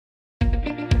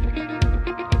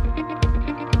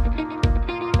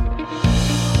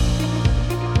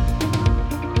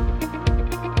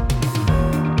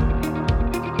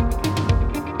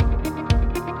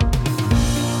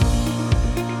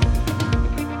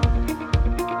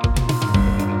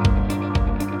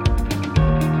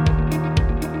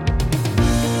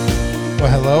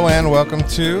Hello and welcome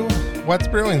to What's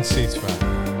Brewing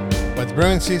CISFA. What's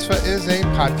Brewing CISFA is a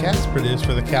podcast produced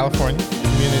for the California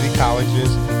Community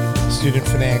Colleges Student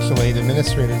Financial Aid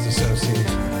Administrators Association.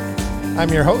 I'm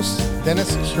your host,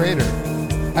 Dennis Schrader.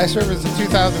 I serve as the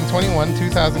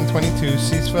 2021-2022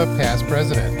 CISFA past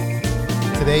president.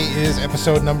 Today is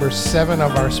episode number 7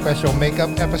 of our special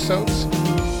makeup episodes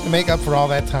to make up for all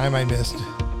that time I missed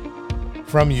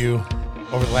from you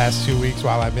over the last 2 weeks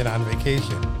while I've been on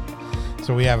vacation.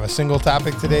 So we have a single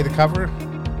topic today to cover,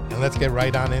 and let's get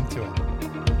right on into it.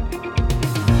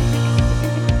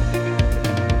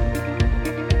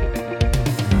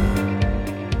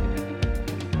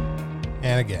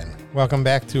 And again, welcome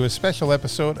back to a special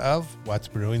episode of What's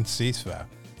Brewing CISFA.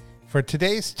 For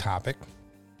today's topic,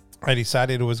 I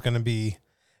decided it was going to be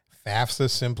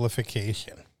FAFSA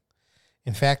simplification.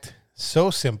 In fact, so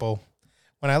simple,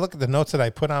 when I look at the notes that I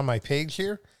put on my page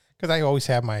here, because I always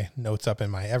have my notes up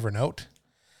in my Evernote,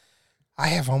 I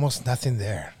have almost nothing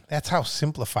there. That's how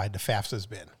simplified the FAFSA's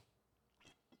been.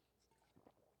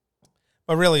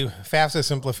 But really, FAFSA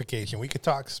simplification, we could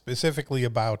talk specifically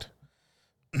about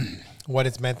what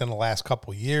it's meant in the last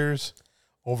couple years,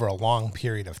 over a long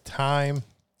period of time,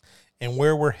 and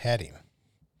where we're heading.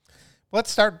 Let's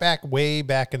start way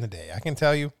back in the day. I can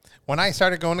tell you, when I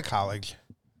started going to college,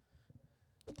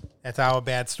 that's how a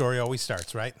bad story always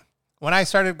starts, right? When I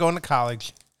started going to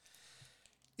college,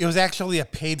 it was actually a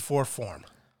paid-for form.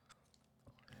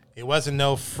 It wasn't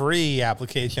no free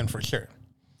application for sure.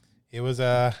 It was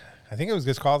I think it was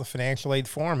just called the financial aid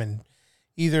form, and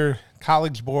either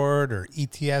College Board or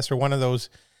ETS or one of those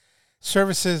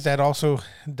services that also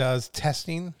does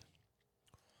testing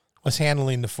was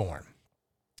handling the form.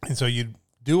 And so you'd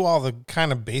do all the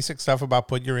kind of basic stuff about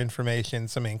put your information,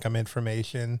 some income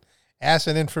information,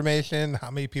 asset information, how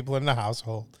many people in the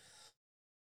household,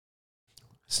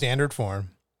 standard form.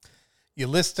 You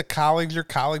list the college or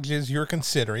colleges you're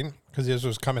considering, because this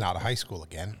was coming out of high school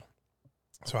again.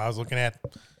 So I was looking at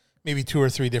maybe 2 or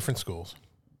 3 different schools.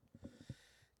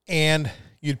 And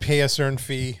you'd pay a certain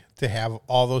fee to have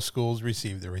all those schools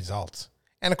receive the results.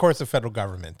 And of course, the federal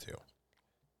government too.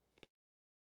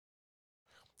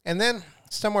 And then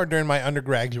somewhere during my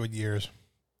undergraduate years,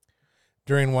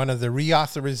 during one of the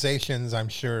reauthorizations, I'm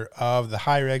sure, of the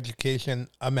Higher Education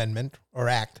Amendment or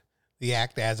Act, the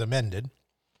Act as amended,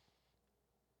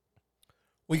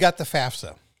 we got the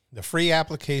FAFSA, the free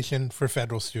application for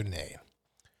federal student aid.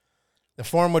 The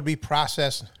form would be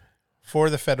processed for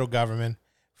the federal government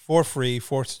for free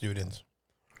for students,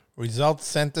 results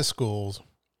sent to schools,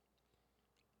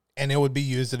 and it would be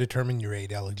used to determine your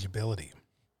aid eligibility.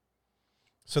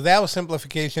 So that was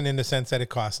simplification in the sense that it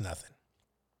cost nothing.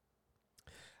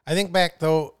 I think back,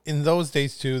 though, in those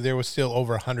days, too, there was still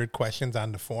over 100 questions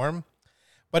on the form.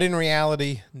 But in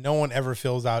reality, no one ever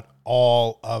fills out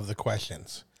all of the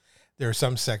questions. There are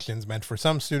some sections meant for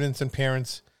some students and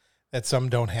parents that some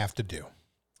don't have to do.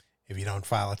 If you don't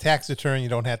file a tax return, you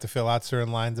don't have to fill out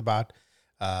certain lines about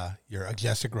your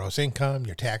adjusted gross income,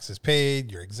 your taxes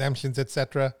paid, your exemptions,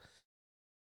 etc.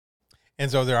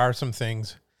 And so there are some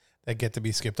things that get to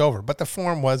be skipped over. But the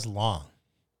form was long.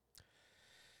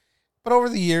 But over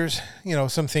the years,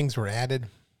 some things were added.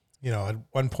 At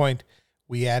one point,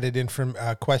 we added in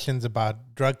questions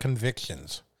about drug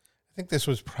convictions. I think this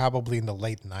was probably in the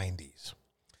late 90s.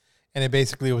 And it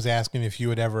basically was asking if you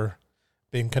had ever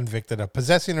been convicted of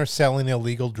possessing or selling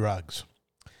illegal drugs.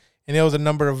 And there was a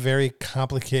number of very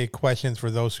complicated questions for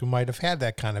those who might have had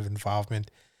that kind of involvement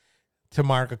to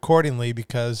mark accordingly,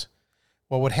 because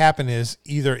what would happen is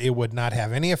either it would not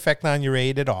have any effect on your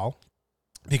aid at all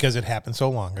because it happened so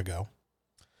long ago,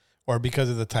 or because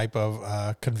of the type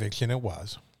of conviction it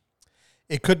was.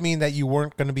 It could mean that you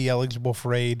weren't going to be eligible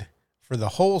for aid for the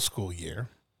whole school year,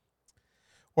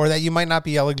 or that you might not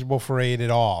be eligible for aid at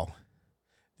all,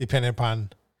 depending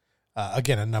upon,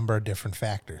 again, a number of different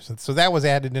factors. And so that was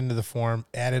added into the form,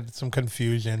 added some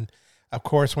confusion. Of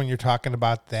course, when you're talking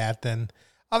about that, then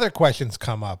other questions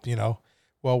come up,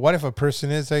 Well, what if a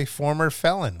person is a former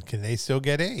felon? Can they still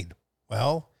get aid?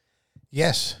 Well,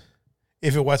 yes,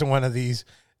 if it wasn't one of these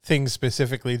things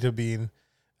specifically to being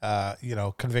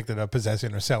convicted of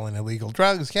possessing or selling illegal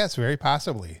drugs, yes, very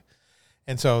possibly.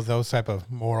 And so those type of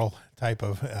moral type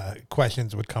of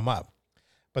questions would come up.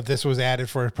 But this was added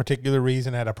for a particular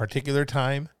reason at a particular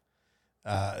time.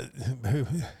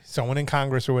 Someone in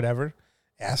Congress or whatever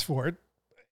asked for it,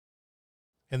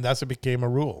 and thus it became a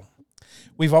rule.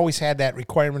 We've always had that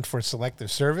requirement for selective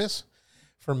service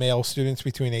for male students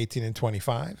between 18 and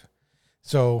 25.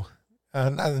 So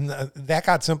that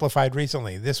got simplified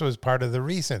recently. This was part of the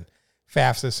recent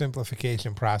FAFSA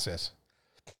simplification process.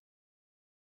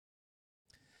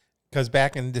 because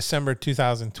back in December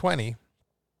 2020,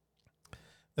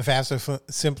 the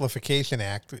FAFSA Simplification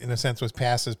Act, in a sense, was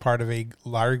passed as part of a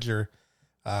larger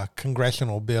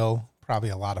congressional bill, probably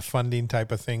a lot of funding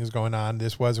type of things going on.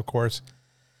 This was, of course,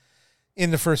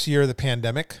 in the first year of the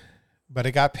pandemic, but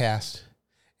it got passed,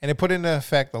 and it put into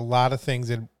effect a lot of things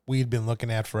that we'd been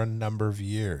looking at for a number of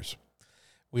years.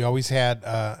 We always had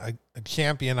a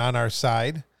champion on our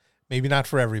side, maybe not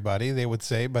for everybody, they would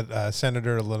say, but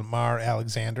Senator Lamar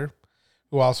Alexander,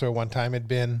 who also at one time had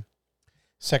been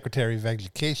Secretary of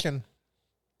Education,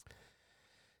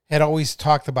 had always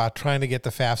talked about trying to get the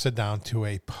FAFSA down to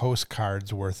a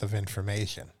postcard's worth of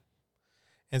information.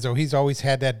 And so he's always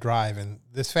had that drive. And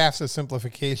this FAFSA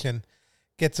simplification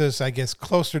gets us, I guess,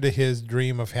 closer to his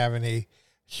dream of having a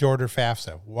shorter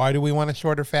FAFSA. Why do we want a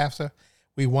shorter FAFSA?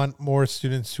 We want more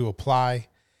students to apply,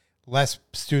 less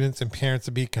students and parents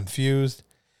to be confused,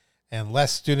 and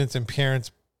less students and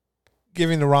parents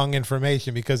giving the wrong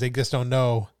information because they just don't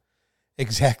know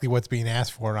exactly what's being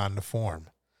asked for on the form.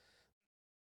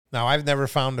 Now, I've never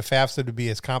found the FAFSA to be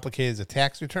as complicated as a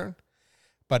tax return,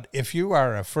 but if you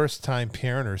are a first-time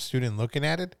parent or student looking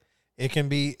at it, it can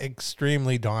be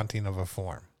extremely daunting of a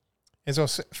form. And so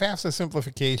FAFSA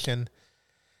simplification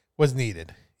was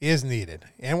needed, is needed,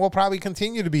 and will probably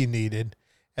continue to be needed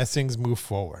as things move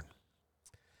forward.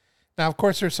 Now, of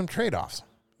course, there's some trade-offs.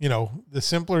 You know, the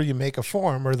simpler you make a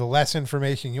form or the less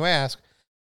information you ask,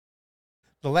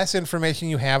 the less information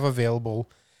you have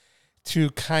available to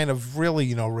kind of really,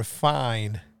 you know,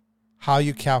 refine how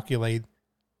you calculate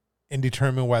and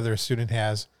determine whether a student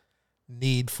has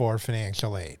need for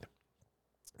financial aid.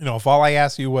 You know, if all I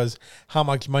asked you was how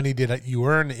much money did you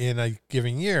earn in a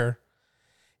given year,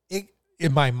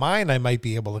 in my mind, I might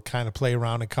be able to kind of play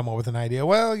around and come up with an idea.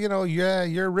 Well, you know, yeah,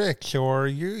 you're rich, or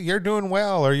you're doing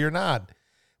well, or you're not.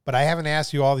 But I haven't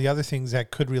asked you all the other things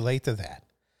that could relate to that.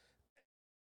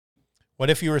 What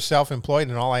if you were self-employed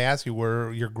and all I asked you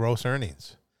were your gross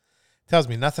earnings? Tells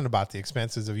me nothing about the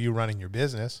expenses of you running your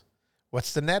business.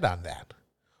 What's the net on that?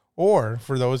 Or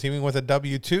for those even with a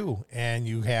W-2 and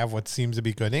you have what seems to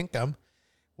be good income,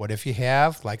 what if you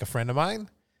have, like a friend of mine,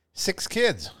 6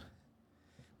 kids?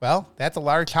 Well, that's a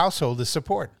large household to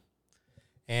support.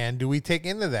 And do we take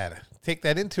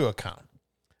that into account?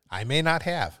 I may not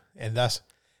have. And thus,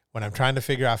 when I'm trying to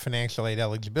figure out financial aid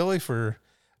eligibility for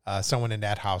someone in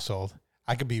that household,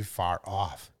 I could be far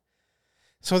off.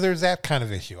 So there's that kind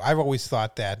of issue. I've always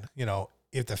thought that, you know,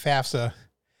 if the FAFSA,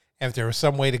 if there was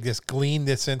some way to just glean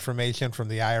this information from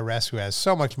the IRS, who has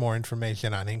so much more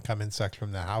information on income and such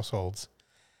from the households,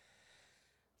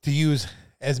 to use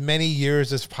as many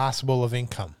years as possible of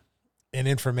income and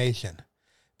information.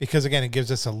 Because again, it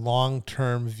gives us a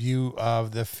long-term view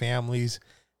of the family's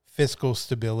fiscal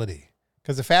stability.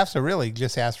 Because the FAFSA really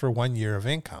just asks for 1 year of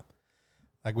income.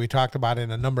 Like we talked about in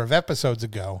a number of episodes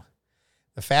ago,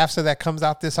 the FAFSA that comes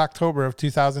out this October of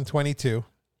 2022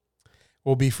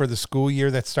 will be for the school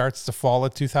year that starts the fall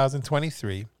of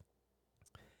 2023,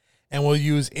 and will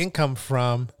use income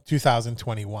from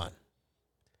 2021.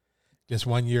 Just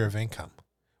 1 year of income.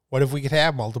 What if we could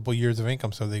have multiple years of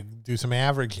income so they do some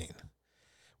averaging?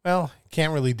 Well,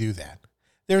 can't really do that.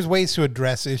 There's ways to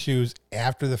address issues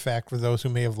after the fact for those who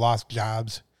may have lost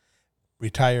jobs,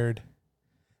 retired,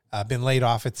 been laid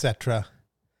off, etc.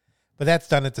 But that's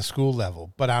done at the school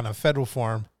level. But on a federal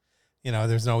form, you know,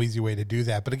 there's no easy way to do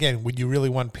that. But again, would you really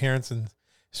want parents and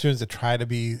students to try to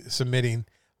be submitting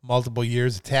multiple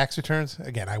years of tax returns?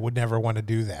 Again, I would never want to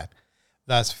do that.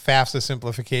 Thus, FAFSA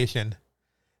simplification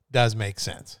does make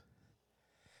sense.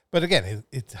 But again,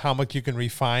 it's how much you can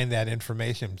refine that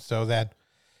information so that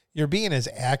you're being as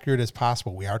accurate as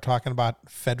possible. We are talking about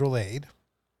federal aid,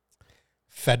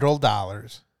 federal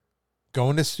dollars,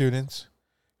 going to students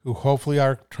who hopefully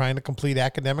are trying to complete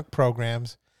academic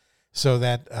programs so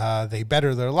that they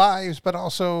better their lives, but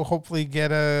also hopefully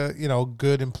get a, you know,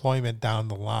 good employment down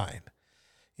the line.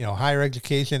 You know, higher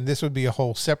education, this would be a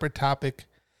whole separate topic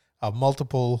of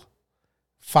multiple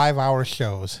 5-hour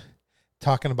shows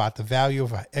talking about the value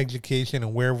of education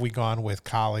and where have we gone with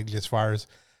college as far as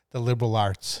the liberal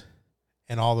arts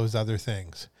and all those other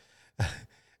things.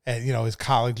 And, you know, is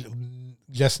college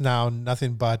just now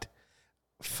nothing but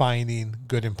finding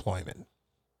good employment?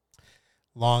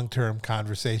 Long-term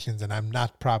conversations, and I'm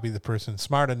not probably the person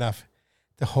smart enough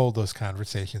to hold those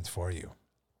conversations for you.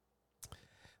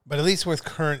 But at least with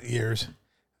current year's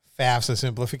FAFSA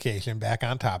simplification, back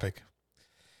on topic,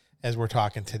 as we're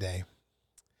talking today,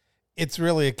 it's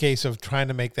really a case of trying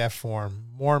to make that form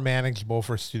more manageable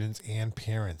for students and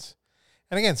parents.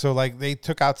 And again, so like they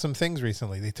took out some things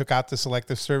recently. They took out the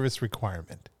selective service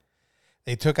requirement.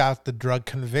 They took out the drug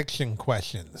conviction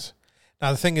questions.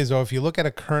 Now, the thing is, though, if you look at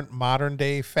a current modern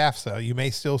day FAFSA, you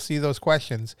may still see those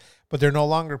questions, but they're no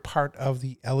longer part of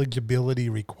the eligibility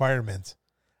requirements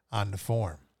on the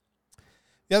form.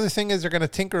 The other thing is they're going to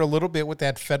tinker a little bit with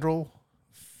that federal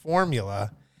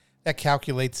formula that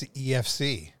calculates the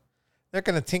EFC. They're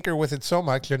going to tinker with it so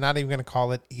much, they're not even going to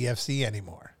call it EFC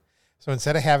anymore. So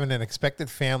instead of having an expected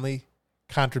family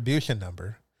contribution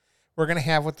number, we're going to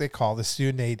have what they call the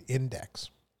student aid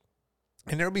index.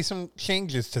 And there will be some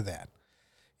changes to that.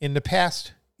 In the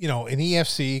past, an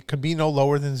EFC could be no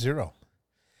lower than 0.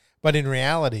 But in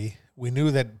reality, we knew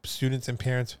that students and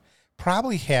parents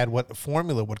probably had what the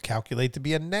formula would calculate to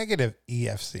be a negative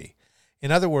EFC.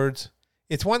 In other words,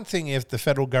 it's one thing if the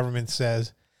federal government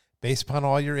says, based upon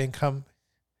all your income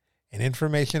and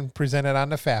information presented on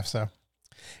the FAFSA,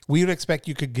 we would expect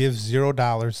you could give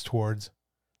 $0 towards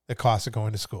the cost of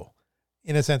going to school.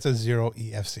 In a sense, a 0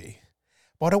 EFC.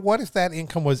 But what if that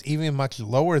income was even much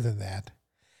lower than that?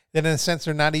 Then in a sense,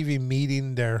 they're not even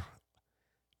meeting their,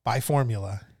 by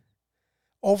formula,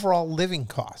 overall living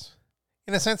costs.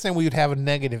 In a sense, then we would have a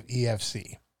negative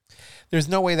EFC. There's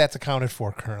no way that's accounted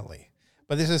for currently.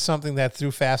 But this is something that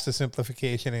through FAFSA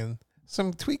simplification and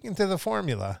some tweaking to the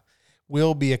formula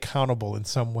will be accountable in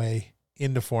some way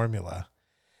in the formula.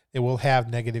 It will have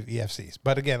negative EFCs.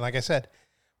 But again, like I said,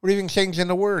 we're even changing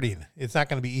the wording. It's not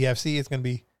going to be EFC. It's going to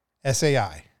be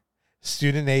SAI,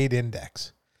 Student Aid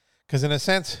Index. Because in a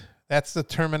sense, that's the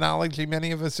terminology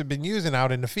many of us have been using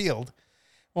out in the field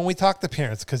when we talk to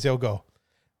parents, because they'll go,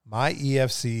 my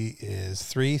EFC is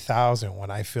 $3,000 when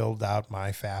I filled out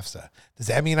my FAFSA. Does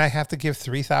that mean I have to give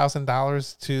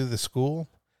 $3,000 to the school?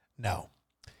 No.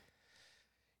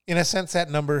 In a sense, that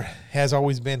number has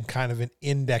always been kind of an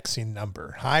indexing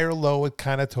number. High or low, it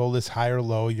kind of told us high or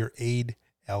low your aid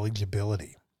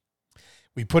eligibility.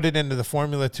 We put it into the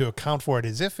formula to account for it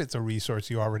as if it's a resource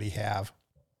you already have.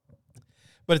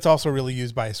 But it's also really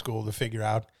used by a school to figure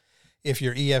out if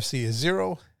your EFC is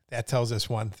 0, that tells us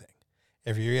one thing.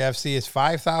 If your EFC is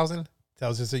 $5,000,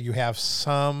 tells us that you have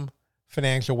some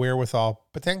financial wherewithal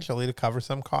potentially to cover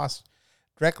some costs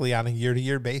directly on a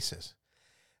year-to-year basis.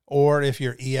 Or if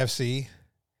your EFC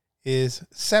is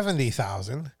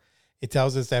 $70,000, it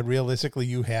tells us that realistically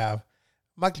you have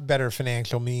much better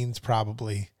financial means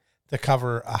probably to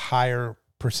cover a higher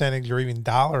percentage or even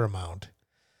dollar amount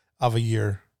of a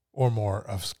year or more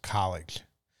of college.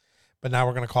 But now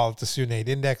we're going to call it the Student Aid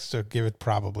Index to give it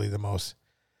probably the most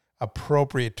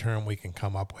appropriate term we can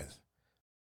come up with.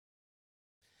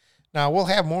 Now, we'll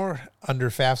have more under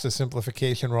FAFSA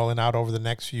simplification rolling out over the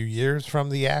next few years from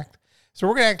the Act. So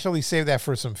we're going to actually save that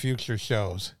for some future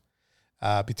shows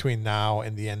between now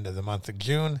and the end of the month of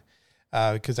June,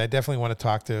 because I definitely want to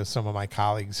talk to some of my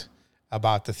colleagues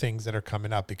about the things that are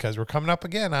coming up, because we're coming up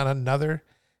again on another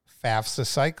FAFSA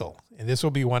cycle. And this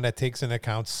will be one that takes into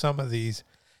account some of these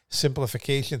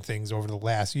simplification things over the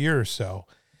last year or so.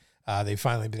 They've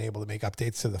finally been able to make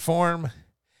updates to the form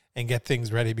and get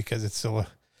things ready, because it's still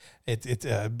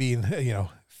being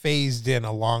phased in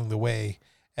along the way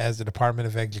as the Department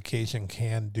of Education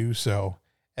can do so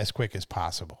as quick as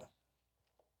possible.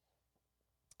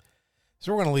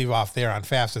 So we're going to leave off there on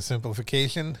FAFSA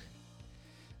simplification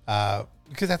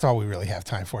because that's all we really have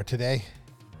time for today.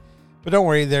 But don't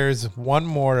worry, there's one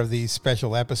more of these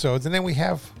special episodes, and then we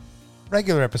have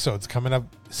regular episodes coming up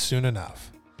soon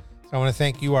enough. So I want to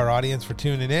thank you, our audience, for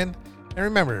tuning in. And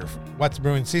remember, What's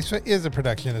Brewing CISFA is a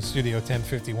production of Studio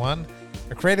 1051,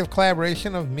 a creative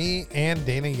collaboration of me and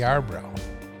Dana Yarbrough.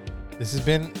 This has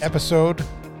been episode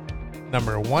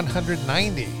number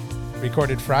 190,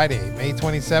 recorded Friday, May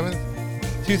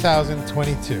 27th,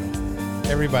 2022.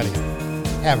 Everybody,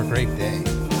 have a great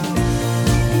day.